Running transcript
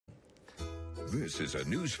This is a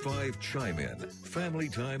News 5 Chime In, family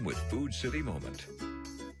time with Food City moment.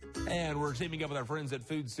 And we're teaming up with our friends at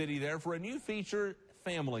Food City there for a new feature,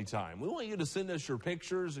 Family Time. We want you to send us your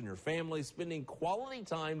pictures and your family spending quality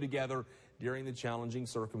time together during the challenging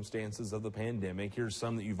circumstances of the pandemic. Here's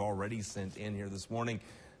some that you've already sent in here this morning.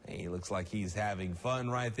 He looks like he's having fun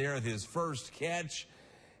right there with his first catch.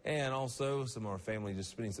 And also some of our family just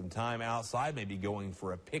spending some time outside, maybe going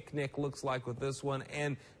for a picnic, looks like, with this one.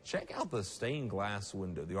 And check out the stained glass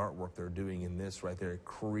window, the artwork they're doing in this right there.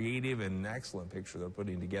 Creative and excellent picture they're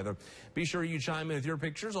putting together. Be sure you chime in with your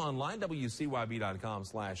pictures online,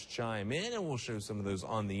 WCYB.com/chime in, and we'll show some of those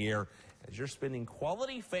on the air as you're spending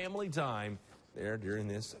quality family time there during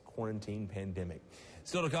this quarantine pandemic.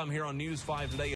 Still to come here on News 5 today.